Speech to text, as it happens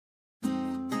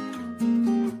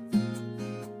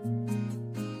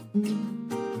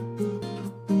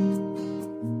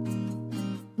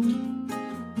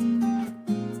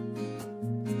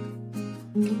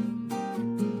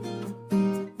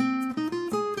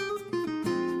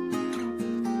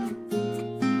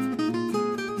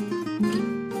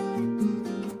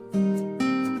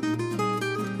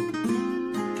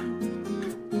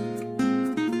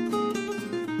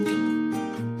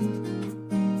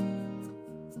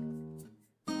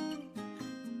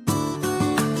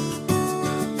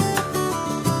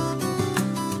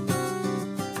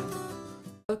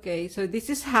Okay, so this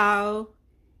is how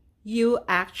you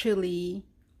actually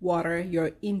water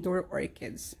your indoor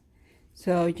orchids.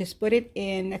 So just put it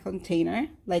in a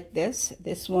container like this.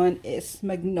 This one is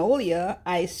magnolia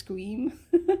ice cream.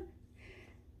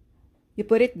 You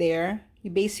put it there. You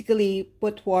basically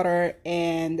put water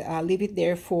and leave it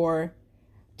there for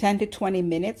 10 to 20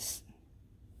 minutes.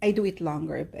 I do it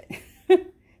longer, but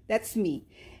that's me.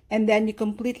 And then you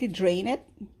completely drain it.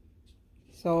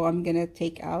 So I'm gonna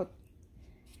take out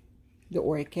the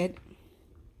orchid.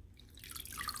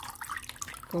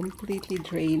 Completely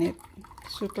drain it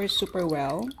super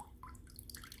well.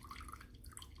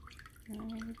 There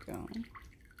we go.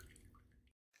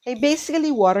 I basically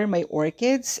water my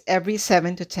orchids every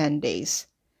 7 to 10 days.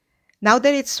 Now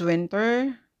that it's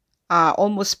winter,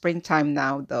 almost springtime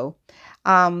now though,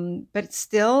 but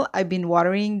still I've been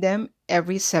watering them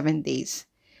every 7 days.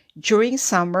 During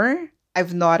summer,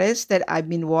 I've noticed that I've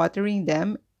been watering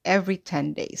them every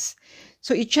 10 days.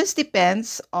 So it just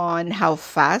depends on how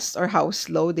fast or how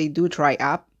slow they do dry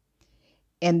up.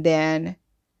 And then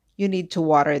you need to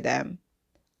water them.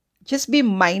 Just be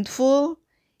mindful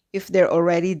if they're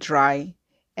already dry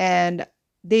and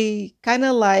they kind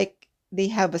of like they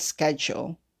have a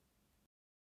schedule.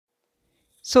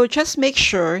 So just make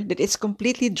sure that it's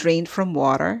completely drained from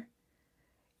water.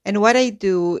 And what I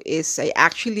do is I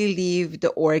actually leave the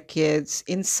orchids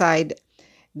inside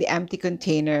the empty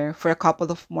container for a couple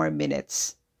of more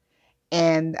minutes.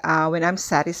 And when I'm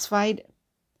satisfied,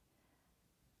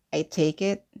 I take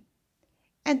it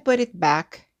and put it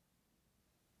back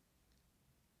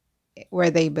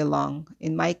where they belong.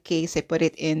 In my case, I put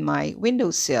it in my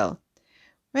windowsill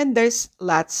when there's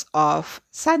lots of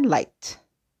sunlight.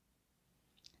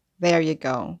 There you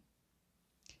go.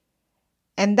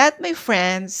 And that, my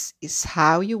friends, is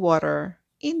how you water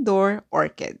indoor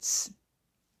orchids.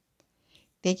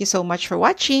 Thank you so much for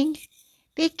watching.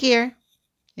 Take care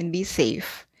and be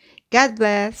safe. God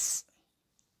bless.